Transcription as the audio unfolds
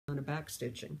back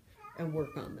stitching and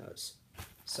work on those.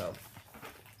 So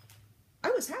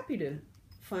I was happy to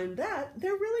find that.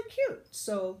 They're really cute.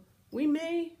 So we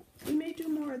may do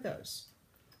more of those.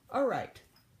 All right.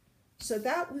 So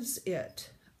that was it.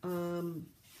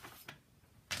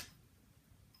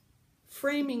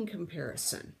 Framing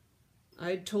comparison.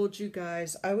 I told you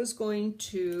guys I was going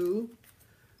to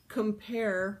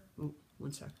compare, oh,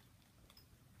 one sec.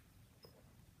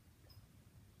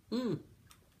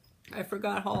 I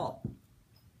forgot haul.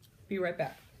 Be right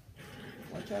back.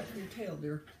 Watch out for your tail,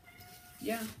 dear.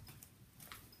 Yeah.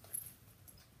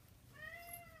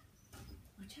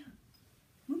 Watch out.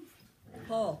 Move.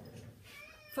 Haul.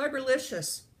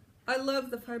 Fiberlicious. I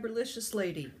love the Fiberlicious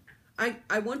lady.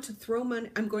 I want to throw money.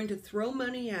 I'm going to throw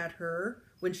money at her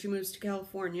when she moves to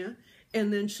California,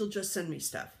 and then she'll just send me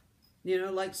stuff. You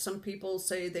know, like some people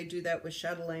say they do that with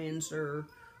chatelaines or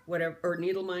whatever, or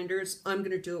needle minders. I'm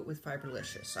going to do it with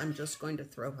Fiberlicious. I'm just going to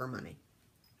throw her money.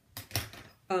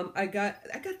 I got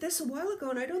this a while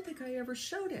ago, and I don't think I ever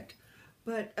showed it.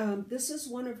 But this is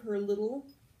one of her little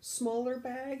smaller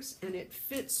bags, and it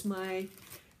fits my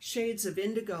shades of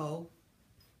indigo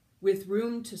with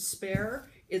room to spare.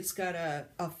 It's got a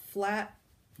flat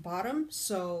bottom,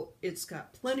 so it's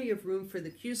got plenty of room for the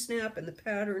Q-snap and the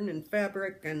pattern and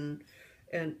fabric and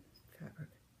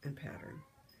pattern.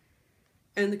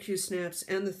 And the Q-snaps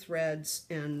and the threads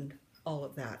and all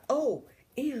of that. Oh,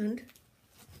 and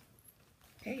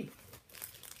hey,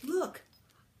 look,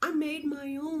 I made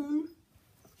my own.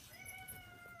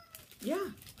 Yeah,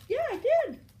 I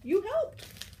did. You helped.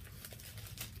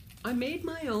 I made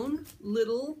my own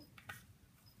little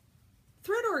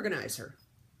thread organizer.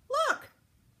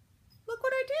 Look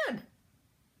what I did.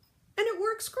 And it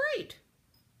works great.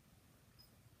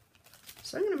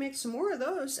 So I'm going to make some more of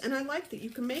those, and I like that you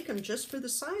can make them just for the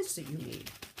size that you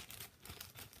need.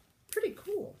 Pretty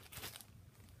cool.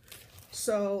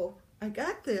 So I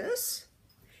got this,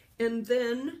 and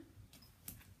then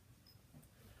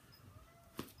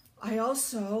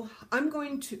I'm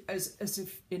going to, as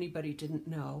if anybody didn't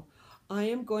know, I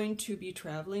am going to be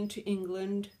traveling to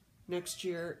England next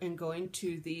year and going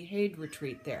to the Haid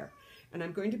retreat there. And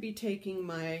I'm going to be taking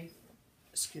my,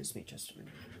 excuse me just a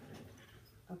minute.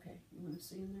 Okay, you want to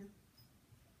see in there?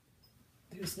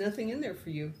 There's nothing in there for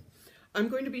you. I'm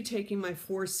going to be taking my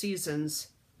 4 Seasons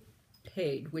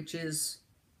Haid, which is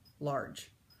large.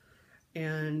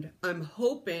 And I'm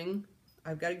hoping,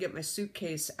 I've got to get my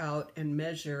suitcase out and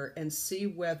measure and see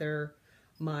whether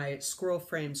my scroll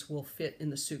frames will fit in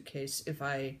the suitcase if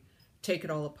I take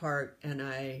it all apart and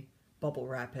I bubble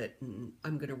wrap it, and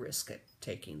I'm going to risk it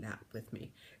taking that with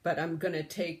me. But I'm going to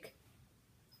take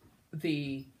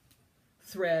the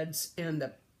threads and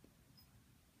the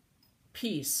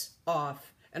piece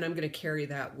off, and I'm going to carry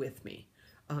that with me,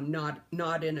 not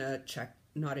in a check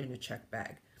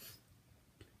bag.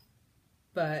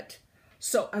 But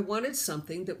so I wanted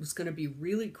something that was going to be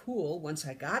really cool once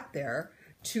I got there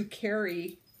to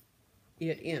carry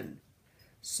it in.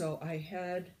 So I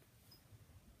had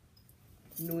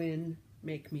Nguyen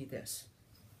make me this.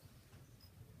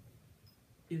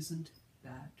 Isn't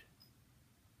that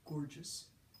gorgeous?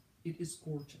 It is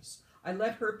gorgeous. I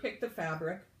let her pick the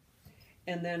fabric,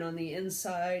 and then on the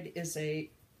inside is a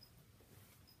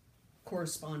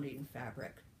corresponding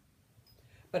fabric.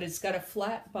 But it's got a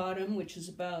flat bottom, which is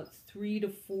about 3 to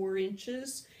 4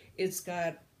 inches. It's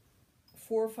got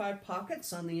 4 or 5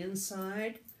 pockets on the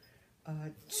inside,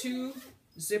 2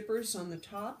 zippers on the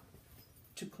top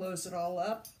to close it all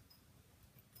up,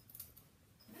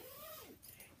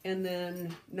 and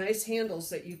then nice handles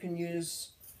that you can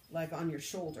use like on your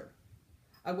shoulder.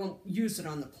 I won't use it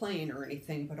on the plane or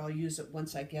anything, but I'll use it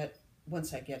once I get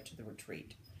to the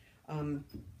retreat.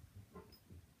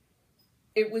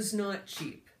 It was not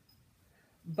cheap,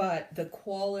 but the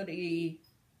quality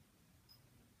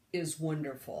is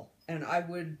wonderful, and I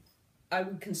would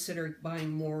consider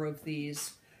buying more of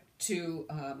these to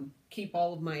keep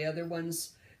all of my other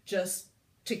ones, just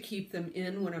to keep them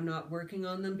in when I'm not working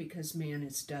on them, because man,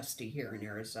 it's dusty here in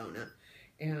Arizona,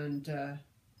 and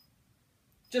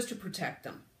just to protect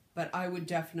them. But I would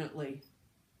definitely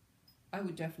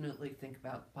think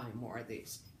about buying more of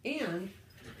these. And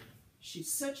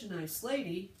she's such a nice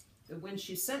lady that when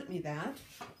she sent me that,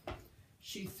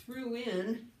 she threw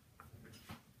in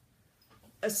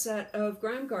a set of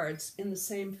grime guards in the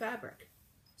same fabric.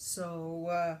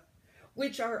 So,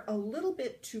 which are a little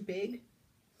bit too big,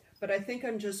 but I think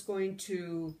I'm just going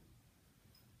to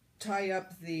tie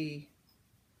up the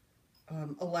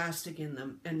elastic in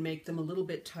them and make them a little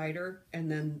bit tighter,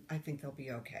 and then I think they'll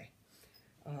be okay.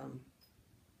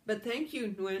 But thank you,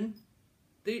 Nguyen.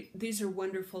 these are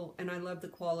wonderful, and I love the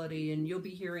quality, and you'll be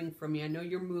hearing from me. I know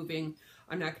you're moving.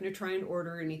 I'm not going to try and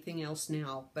order anything else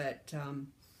now, but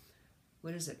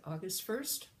what is it, August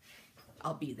 1st?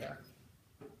 I'll be there.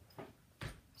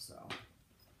 So,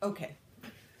 okay.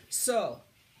 So,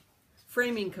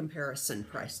 framing prices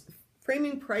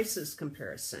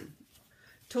comparison.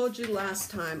 Told you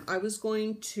last time I was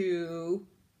going to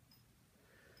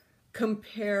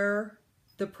compare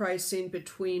the pricing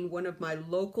between one of my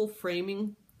local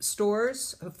framing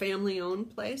stores, a family-owned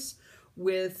place,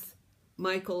 with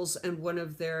Michael's and one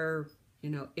of their,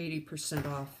 80%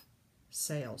 off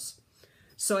sales.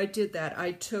 So I did that.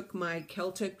 I took my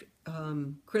Celtic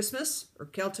Christmas or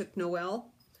Celtic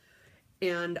Noel,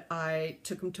 and I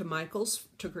took her to Michael's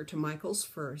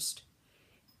first,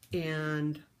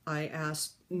 and I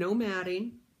asked no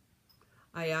matting.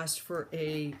 I asked for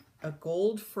a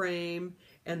gold frame,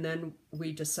 and then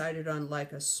we decided on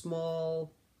like a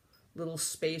small little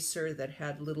spacer that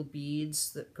had little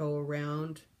beads that go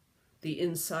around the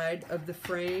inside of the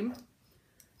frame.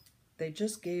 They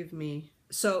just gave me,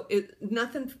 so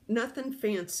nothing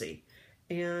fancy,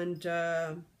 and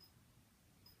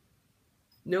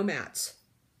no mats.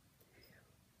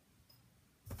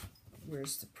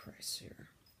 Where's the price here?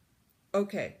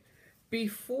 Okay,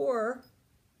 before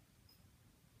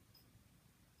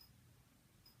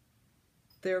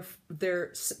this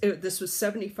was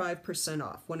 75%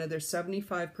 off, one of their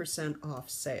 75% off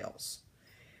sales.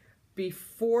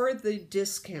 Before the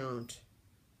discount,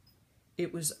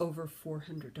 it was over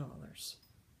 $400.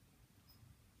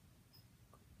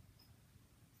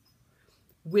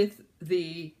 With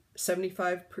the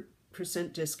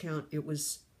 75% discount,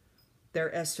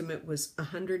 their estimate was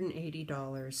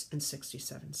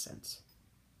 $180.67.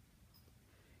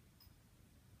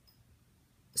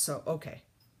 So, okay,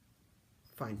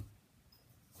 fine.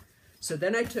 So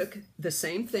then I took the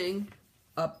same thing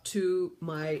up to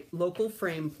my local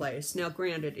frame place. Now,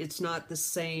 granted, it's not the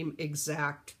same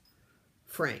exact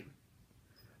frame,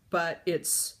 but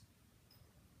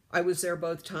I was there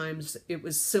both times. It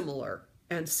was similar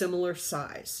and similar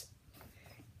size.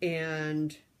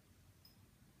 And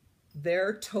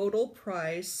their total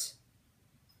price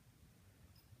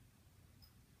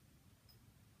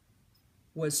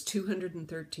was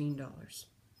 $213.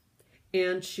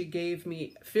 And she gave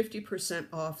me 50%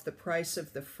 off the price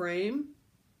of the frame.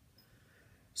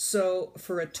 So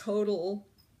for a total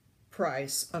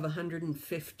price of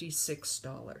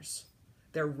 $156,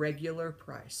 their regular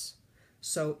price.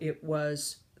 So it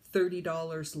was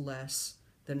 $30 less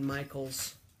than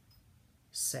Michael's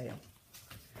sale.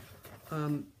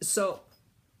 So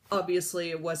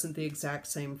obviously it wasn't the exact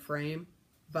same frame,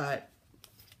 but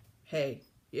hey,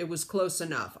 it was close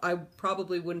enough. I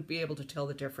probably wouldn't be able to tell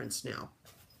the difference now.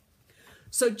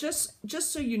 So just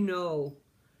so you know,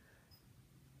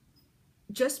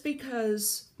 just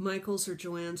because Michael's or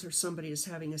Joann's or somebody is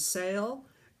having a sale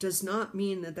does not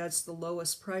mean that that's the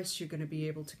lowest price you're going to be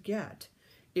able to get.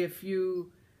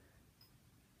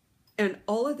 And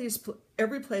all of these,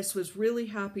 every place was really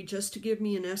happy just to give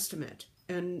me an estimate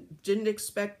and didn't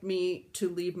expect me to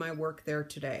leave my work there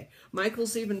today.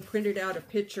 Michael's even printed out a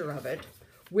picture of it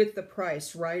with the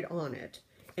price right on it.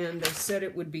 And they said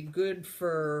it would be good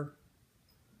for,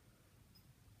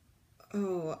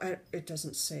 it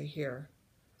doesn't say here.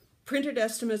 Printed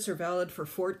estimates are valid for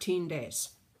 14 days.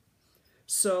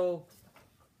 So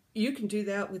you can do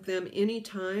that with them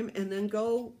anytime, and then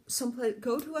go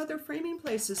to other framing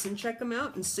places and check them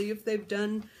out and see if they've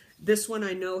done, this one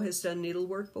I know has done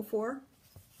needlework before.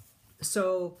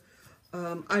 So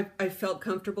I felt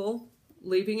comfortable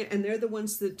leaving it, and they're the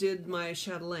ones that did my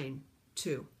chatelaine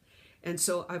too. And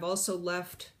so I've also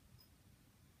left,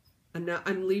 and now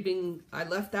I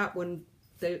left that one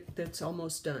that's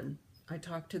almost done. I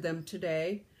talked to them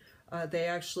today. They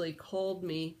actually called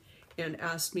me and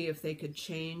asked me if they could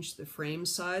change the frame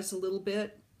size a little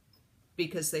bit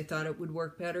because they thought it would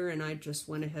work better, and I just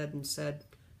went ahead and said,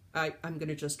 I'm going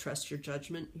to just trust your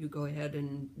judgment. You go ahead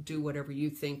and do whatever you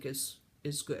think is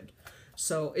good.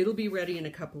 So it'll be ready in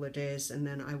a couple of days, and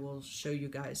then I will show you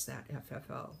guys that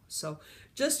FFO. So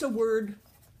just a word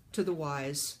to the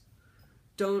wise.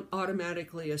 Don't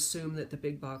automatically assume that the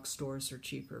big box stores are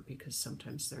cheaper, because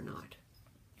sometimes they're not.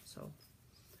 So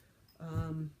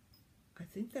I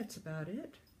think that's about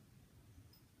it.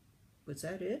 Was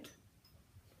that it?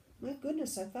 My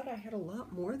goodness, I thought I had a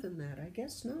lot more than that. I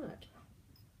guess not.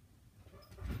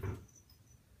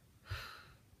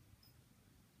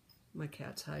 My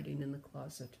cat's hiding in the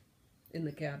closet, in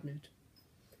the cabinet.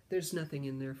 There's nothing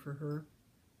in there for her.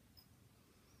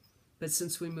 But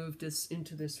since we moved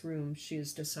into this room, she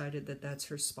has decided that that's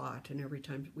her spot. And every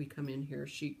time we come in here,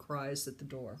 she cries at the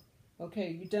door. Okay,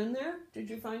 you done there? Did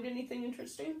you find anything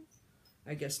interesting?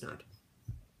 I guess not.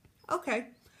 Okay,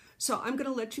 so I'm going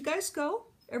to let you guys go.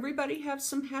 Everybody have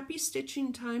some happy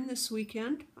stitching time this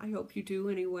weekend. I hope you do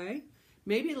anyway.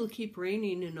 Maybe it'll keep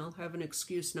raining and I'll have an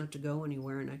excuse not to go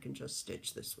anywhere and I can just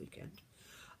stitch this weekend.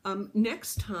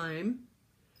 Next time,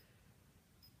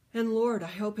 and Lord, I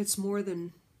hope it's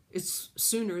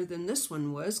sooner than this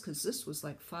one was, because this was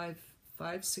like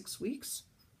 6 weeks.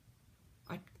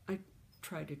 I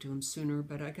try to do them sooner,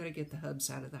 but I got to get the hubs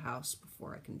out of the house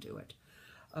before I can do it.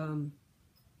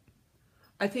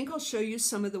 I think I'll show you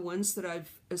some of the ones that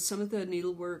some of the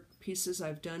needlework pieces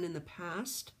I've done in the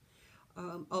past.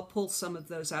 I'll pull some of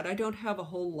those out. I don't have a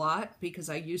whole lot because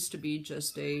I used to be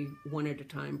just a one at a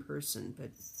time person,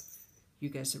 but you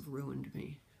guys have ruined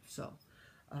me. So,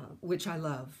 which I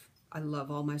love. I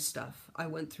love all my stuff. I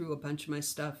went through a bunch of my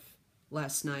stuff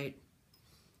last night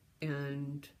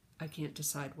and I can't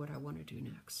decide what I want to do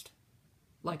next.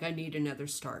 Like, I need another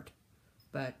start,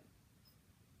 but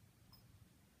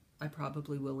I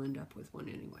probably will end up with one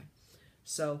anyway.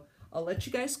 So I'll let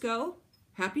you guys go.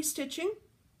 Happy stitching.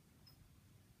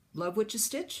 Love what you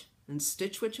stitch and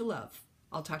stitch what you love.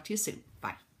 I'll talk to you soon.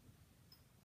 Bye.